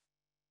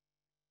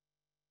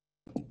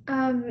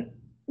 Um,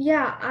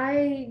 yeah,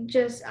 I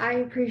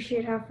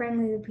appreciate how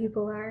friendly the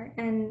people are,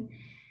 and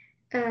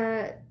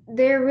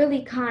they're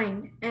really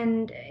kind,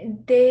 and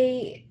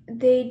they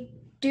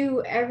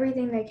do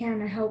everything they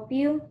can to help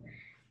you.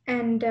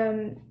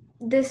 And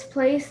this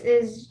place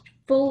is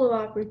full of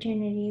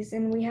opportunities,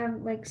 and we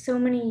have like so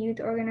many youth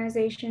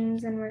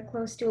organizations, and we're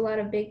close to a lot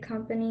of big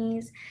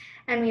companies,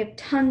 and we have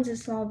tons of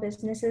small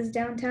businesses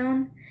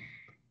downtown.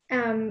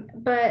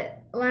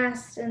 But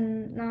last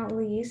and not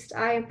least,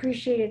 I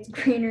appreciate its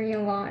greenery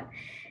a lot,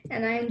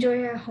 and I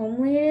enjoy how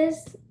homely it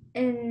is,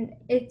 and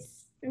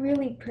it's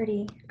really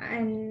pretty.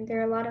 And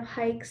there are a lot of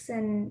hikes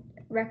and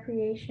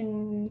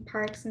recreation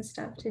parks and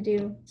stuff to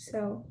do.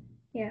 So,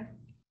 yeah.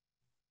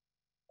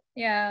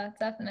 Yeah,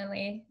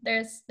 definitely.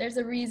 There's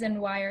a reason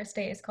why our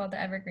state is called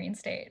the Evergreen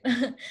State.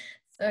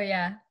 So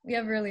yeah, we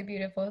have a really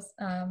beautiful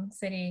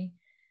city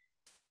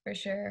for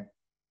sure.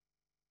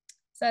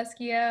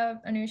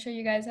 Saskia, Anusha,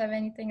 you guys have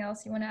anything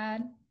else you want to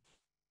add?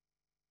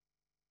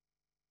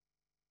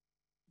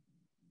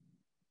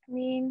 I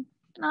mean,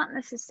 not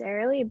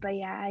necessarily, but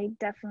yeah, I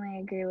definitely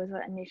agree with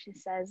what Anisha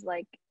says.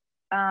 Like,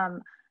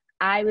 um,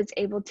 I was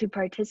able to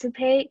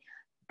participate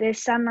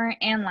this summer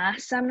and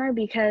last summer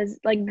because,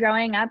 like,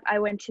 growing up, I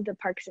went to the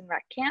Parks and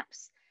Rec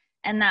camps,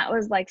 and that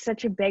was like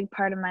such a big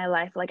part of my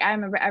life. Like, I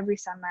remember every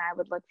summer I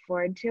would look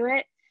forward to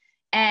it.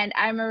 And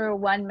I remember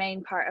one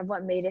main part of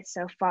what made it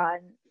so fun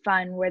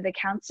were the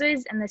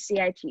counselors and the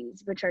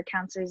CITs, which are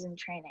counselors in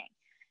training.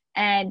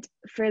 And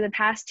for the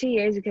past 2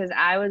 years, because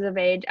I was of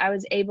age, I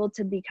was able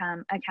to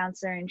become a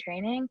counselor in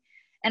training.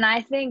 And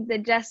I think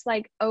that just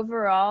like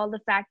overall, the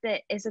fact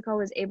that Issaquah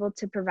was able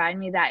to provide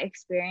me that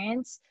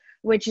experience,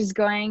 which is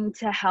going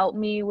to help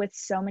me with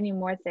so many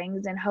more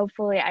things. And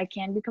hopefully I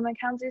can become a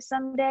counselor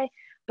someday.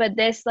 But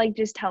this like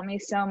just helped me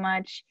so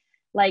much,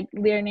 like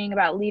learning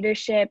about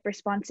leadership,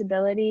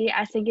 responsibility.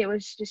 I think it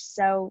was just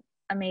so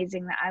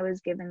amazing that I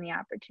was given the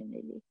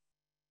opportunity.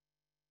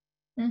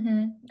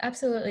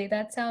 Absolutely.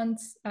 That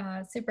sounds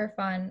super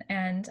fun,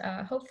 and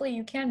hopefully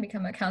you can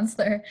become a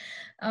counselor.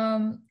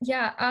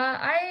 Yeah,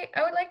 I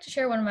would like to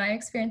share one of my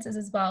experiences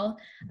as well.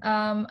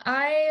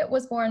 I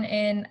was born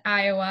in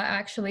Iowa,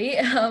 actually.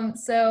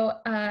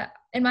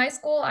 In my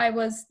school, I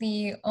was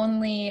the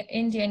only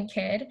Indian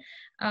kid.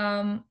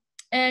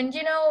 And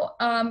you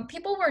know,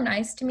 people were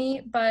nice to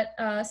me, but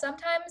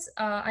sometimes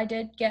I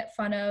did get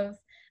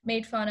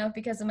made fun of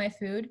because of my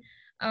food.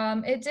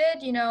 It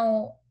did, you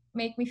know,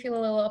 make me feel a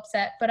little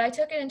upset, but I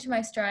took it into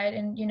my stride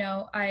and, you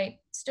know, I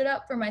stood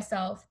up for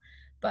myself.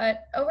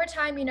 But over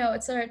time, you know,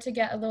 it started to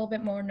get a little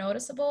bit more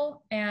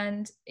noticeable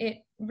and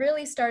it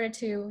really started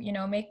to, you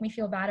know, make me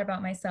feel bad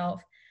about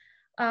myself.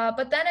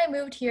 But then I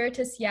moved here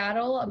to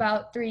Seattle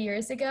about 3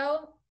 years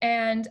ago,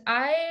 and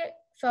I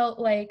felt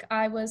like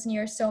I was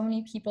near so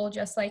many people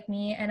just like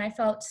me, and I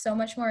felt so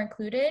much more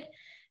included.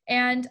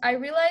 And I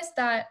realized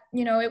that,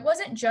 you know, it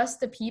wasn't just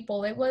the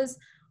people, it was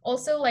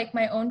also like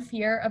my own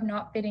fear of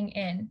not fitting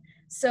in.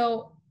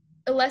 So,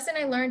 a lesson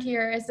I learned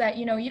here is that,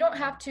 you know, you don't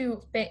have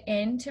to fit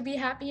in to be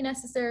happy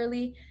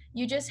necessarily.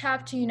 You just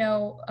have to, you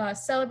know,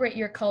 celebrate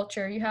your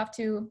culture. You have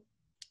to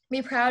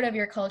be proud of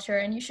your culture,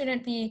 and you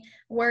shouldn't be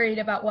worried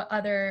about what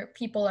other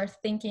people are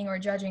thinking or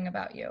judging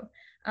about you.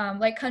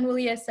 Like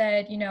Kanwulia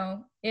said, you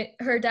know,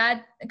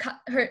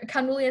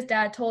 Kanwulia's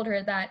dad told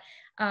her that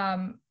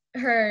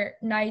her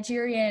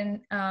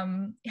Nigerian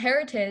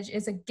heritage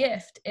is a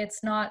gift.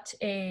 It's not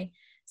a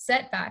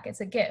setback,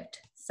 it's a gift.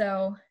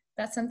 So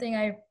that's something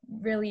I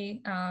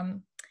really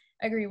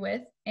agree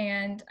with.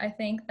 And I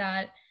think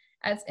that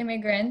as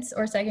immigrants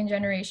or second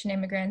generation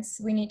immigrants,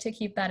 we need to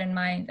keep that in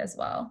mind as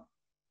well.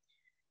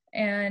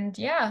 And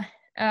yeah,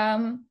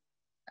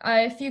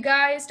 if you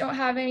guys don't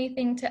have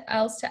anything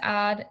else to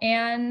add,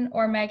 Anne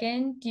or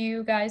Megan, do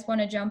you guys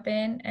want to jump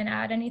in and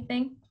add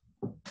anything?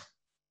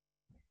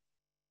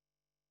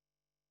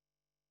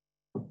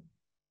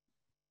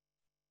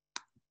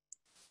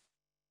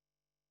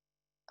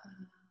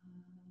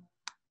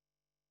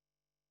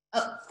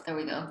 Oh, there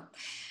we go.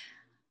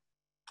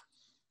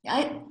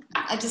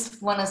 I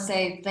just want to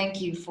say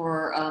thank you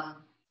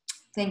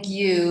thank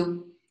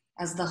you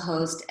as the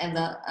host and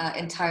the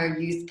entire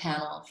youth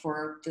panel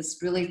for this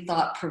really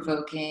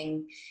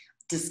thought-provoking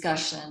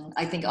discussion.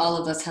 I think all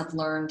of us have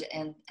learned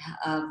and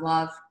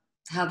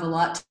have a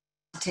lot to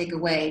take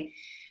away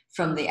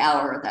from the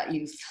hour that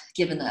you've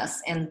given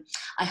us. And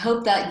I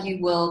hope that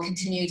you will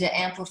continue to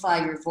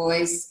amplify your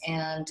voice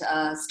and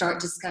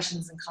start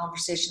discussions and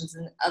conversations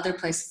in other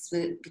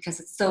places, because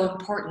it's so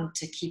important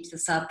to keep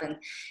this up.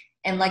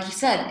 And like you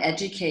said,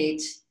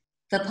 educate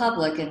the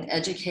public and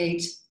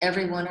educate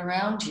everyone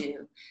around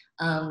you.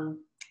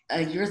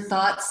 Your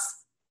thoughts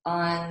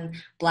on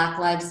Black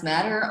Lives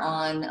Matter,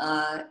 on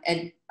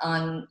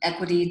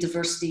equity,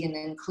 diversity, and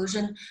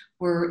inclusion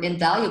were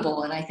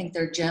invaluable, and I think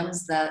they're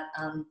gems that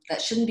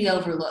that shouldn't be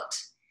overlooked.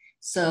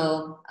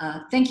 So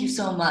thank you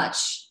so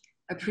much.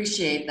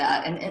 Appreciate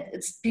that, and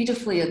it's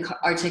beautifully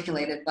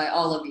articulated by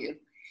all of you.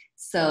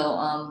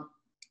 So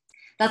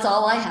that's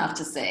all I have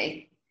to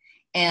say,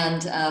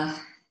 and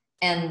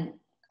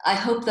I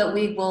hope that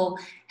we will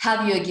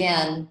have you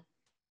again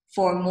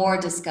for more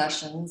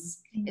discussions.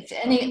 If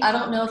any, I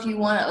don't know if you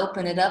want to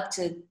open it up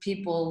to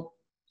people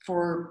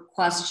for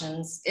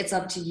questions. It's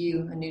up to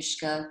you,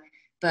 Anushka.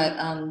 But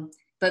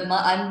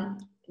I'm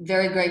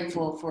very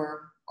grateful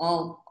for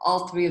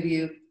all three of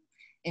you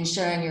in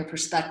sharing your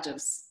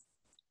perspectives.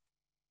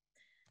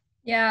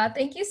 Yeah,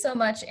 thank you so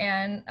much,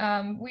 Anne.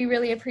 We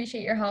really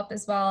appreciate your help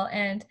as well.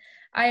 And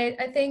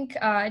I think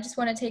I just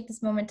want to take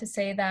this moment to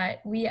say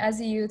that we as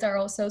a youth are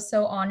also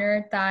so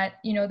honored that,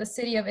 you know, the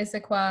city of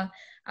Issaquah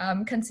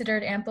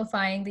considered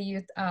amplifying the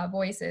youth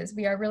voices.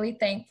 We are really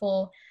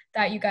thankful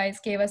that you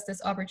guys gave us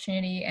this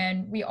opportunity,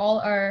 and we all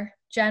are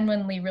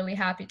genuinely really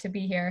happy to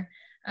be here.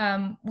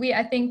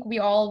 I think we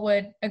all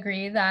would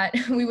agree that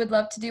we would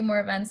love to do more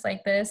events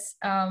like this.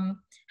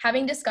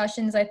 Having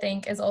discussions, I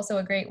think, is also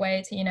a great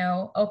way to, you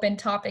know, open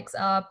topics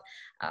up,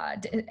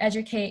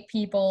 educate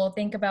people,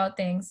 think about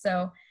things.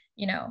 So,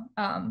 you know,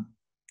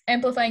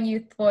 amplifying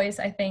youth voice,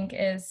 I think,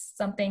 is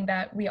something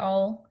that we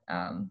all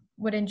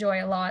would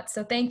enjoy a lot.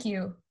 So thank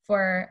you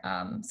for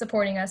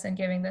supporting us and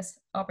giving this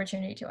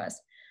opportunity to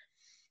us.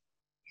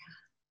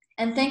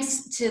 And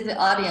thanks to the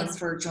audience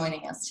for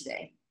joining us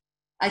today.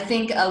 I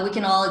think we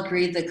can all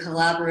agree that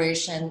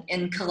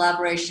in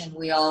collaboration,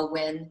 we all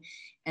win,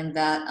 and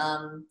that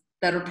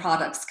better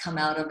products come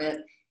out of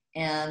it,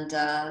 and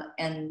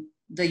the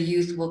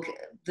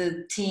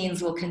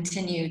teens will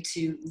continue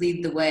to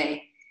lead the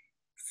way.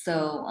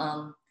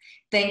 So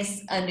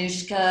thanks,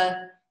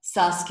 Anushka,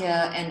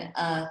 Saskia, and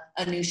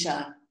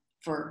Anusha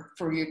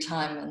for your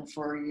time and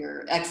for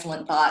your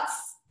excellent thoughts.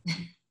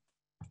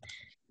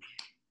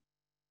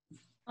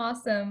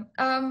 Awesome.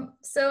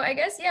 So I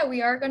guess, yeah,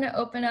 we are going to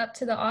open up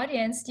to the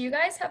audience. Do you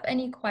guys have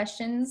any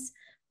questions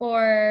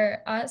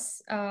for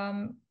us?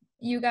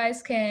 You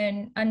guys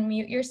can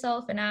unmute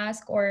yourself and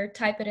ask, or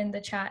type it in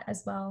the chat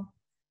as well.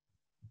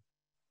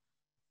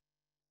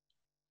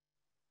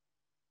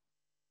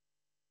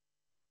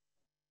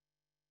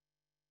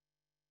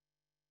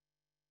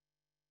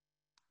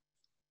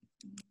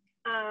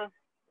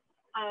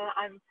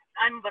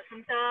 I'm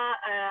Vasanta.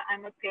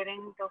 I'm a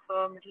parent of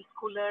a middle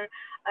schooler.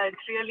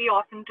 It's really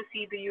awesome to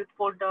see the youth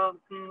board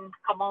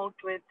come out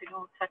with, you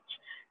know, such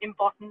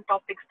important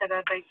topics that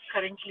are like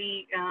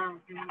currently,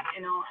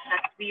 you know,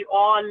 that we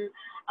all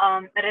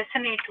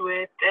resonate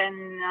with,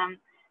 and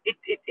it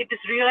is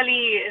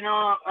really, you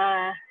know,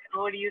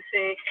 what do you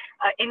say,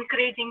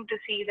 encouraging to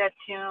see that,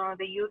 you know,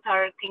 the youth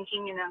are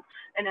thinking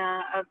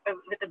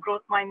with a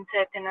growth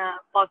mindset in a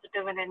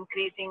positive and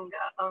encouraging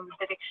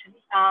direction.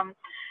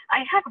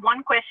 I had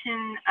one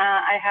question.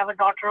 I have a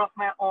daughter of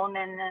my own,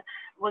 and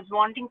was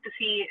wanting to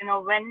see, you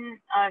know, when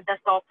does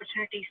the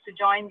opportunities to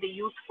join the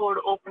youth board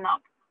open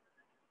up?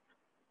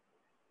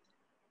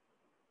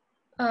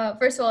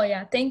 First of all,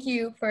 yeah, thank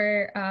you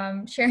for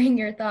sharing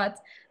your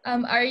thoughts.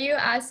 Are you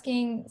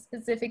asking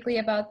specifically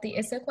about the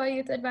Issaquah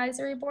Youth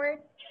Advisory Board?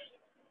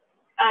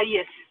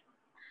 Yes.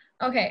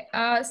 Okay,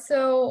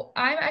 so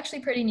I'm actually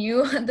pretty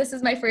new. This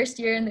is my first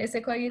year in the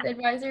Issaquah Youth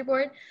Advisory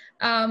Board.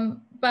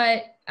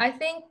 But I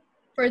think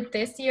for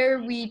this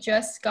year, we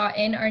just got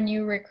in our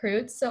new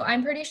recruits. So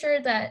I'm pretty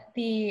sure that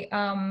the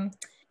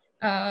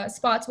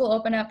spots will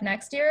open up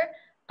next year.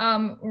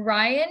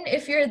 Ryan,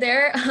 if you're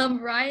there,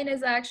 Ryan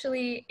is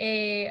actually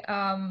a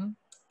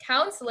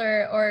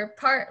counselor, or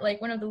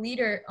one of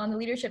the on the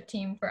leadership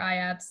team for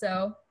IAB.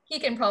 So he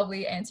can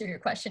probably answer your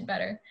question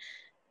better.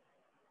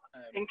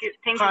 Thank you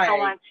so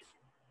much.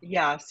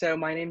 Yeah, so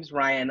my name's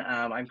Ryan.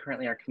 I'm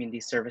currently our community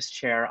service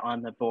chair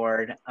on the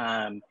board.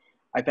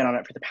 I've been on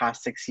it for the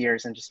past 6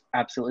 years and just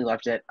absolutely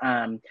loved it.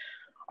 Our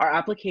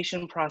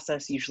application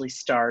process usually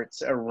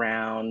starts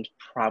around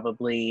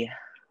probably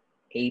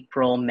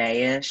April,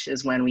 May-ish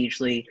is when we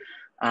usually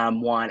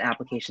want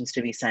applications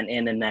to be sent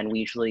in, and then we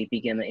usually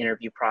begin the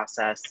interview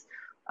process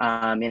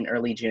in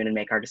early June and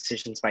make our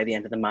decisions by the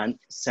end of the month.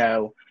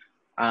 So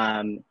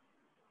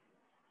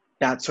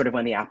that's sort of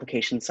when the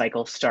application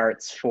cycle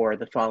starts for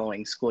the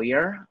following school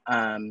year.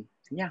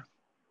 Yeah,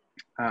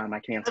 I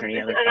can answer any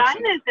other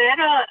questions.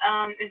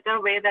 Ryan, is there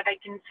a way that I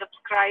can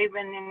subscribe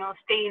and, you know,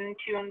 stay in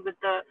tune with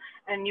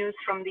the news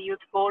from the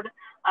youth board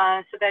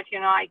so that, you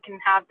know, I can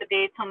have the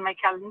dates on my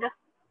calendar?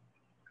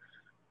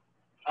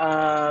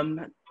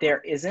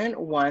 There isn't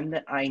one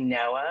that I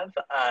know of.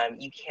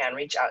 You can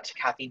reach out to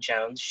Kathy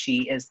Jones.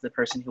 She is the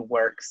person who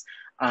works.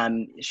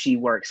 She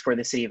works for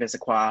the City of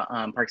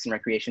Issaquah Parks and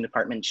Recreation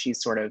Department.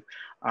 She's sort of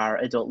our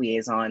adult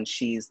liaison.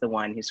 She's the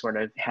one who sort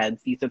of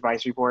heads the Youth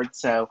Advisory Board.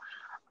 So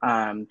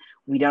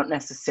we don't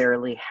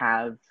necessarily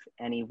have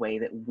any way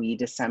that we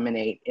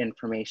disseminate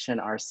information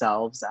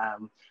ourselves.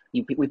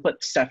 We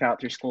put stuff out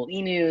through school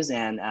e-news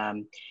and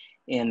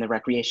in the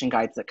recreation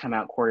guides that come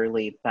out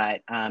quarterly.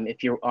 But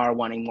if you are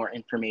wanting more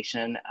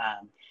information,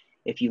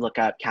 if you look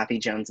up Kathy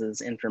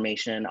Jones's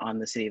information on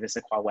the City of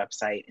Issaquah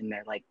website in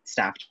their like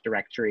staff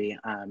directory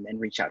and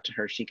reach out to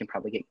her, she can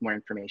probably get more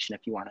information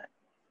if you want it.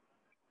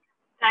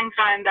 Thanks,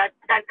 Ryan. That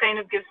kind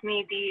of gives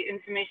me the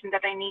information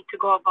that I need to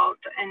go about.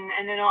 And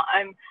you know,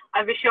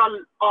 I wish you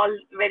all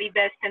very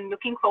best and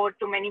looking forward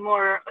to many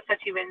more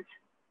such events.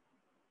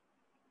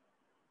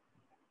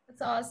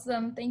 That's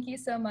awesome. Thank you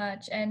so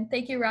much. And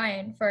thank you,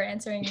 Ryan, for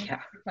answering your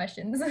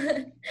questions.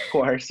 Of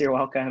course, you're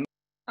welcome.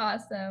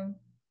 Awesome.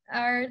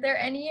 Are there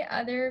any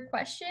other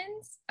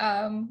questions?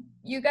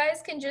 You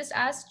guys can just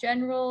ask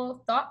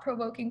general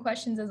thought-provoking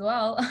questions as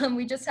well.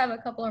 We just have a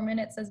couple of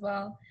minutes as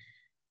well.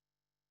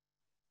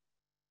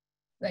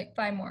 Like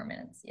 5 more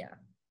minutes, yeah.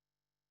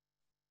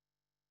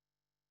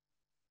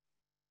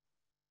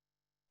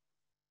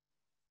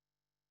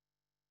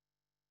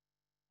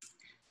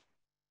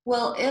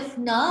 Well, if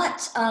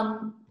not,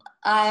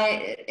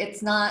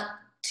 it's not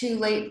too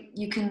late.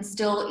 You can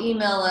still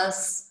email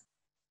us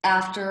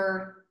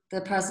after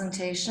the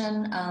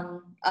presentation.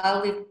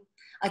 I'll leave,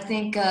 I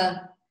think,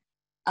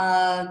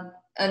 Anushka,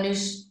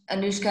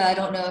 I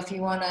don't know if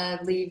you want to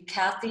leave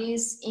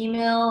Kathy's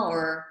email,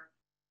 or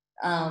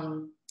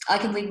I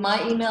can leave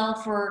my email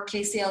for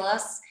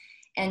KCLS,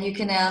 and you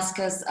can ask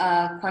us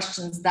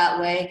questions that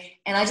way.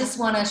 And I just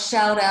want to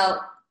shout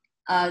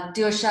out,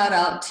 do a shout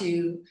out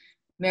to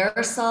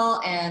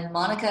Marisol and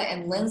Monica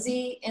and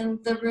Lindsay in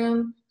the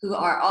room, who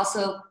are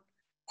also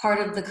part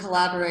of the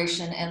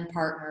collaboration and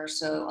partners.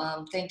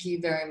 So thank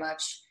you very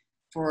much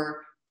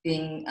for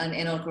being an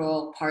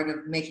integral part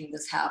of making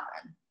this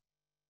happen.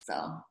 So,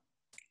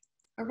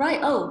 all right.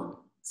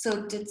 Oh,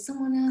 so did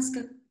someone ask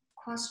a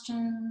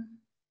question?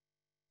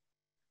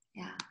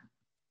 Yeah.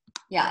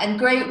 Yeah, and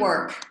great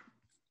work.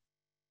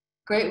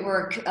 Great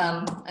work,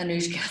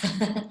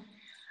 Anushka.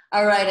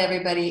 All right,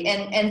 everybody,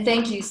 and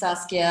thank you,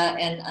 Saskia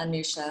and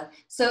Anusha.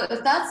 So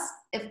if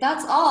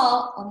that's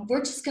all, we're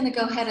just going to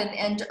go ahead and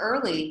end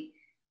early.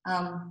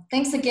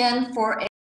 Thanks again for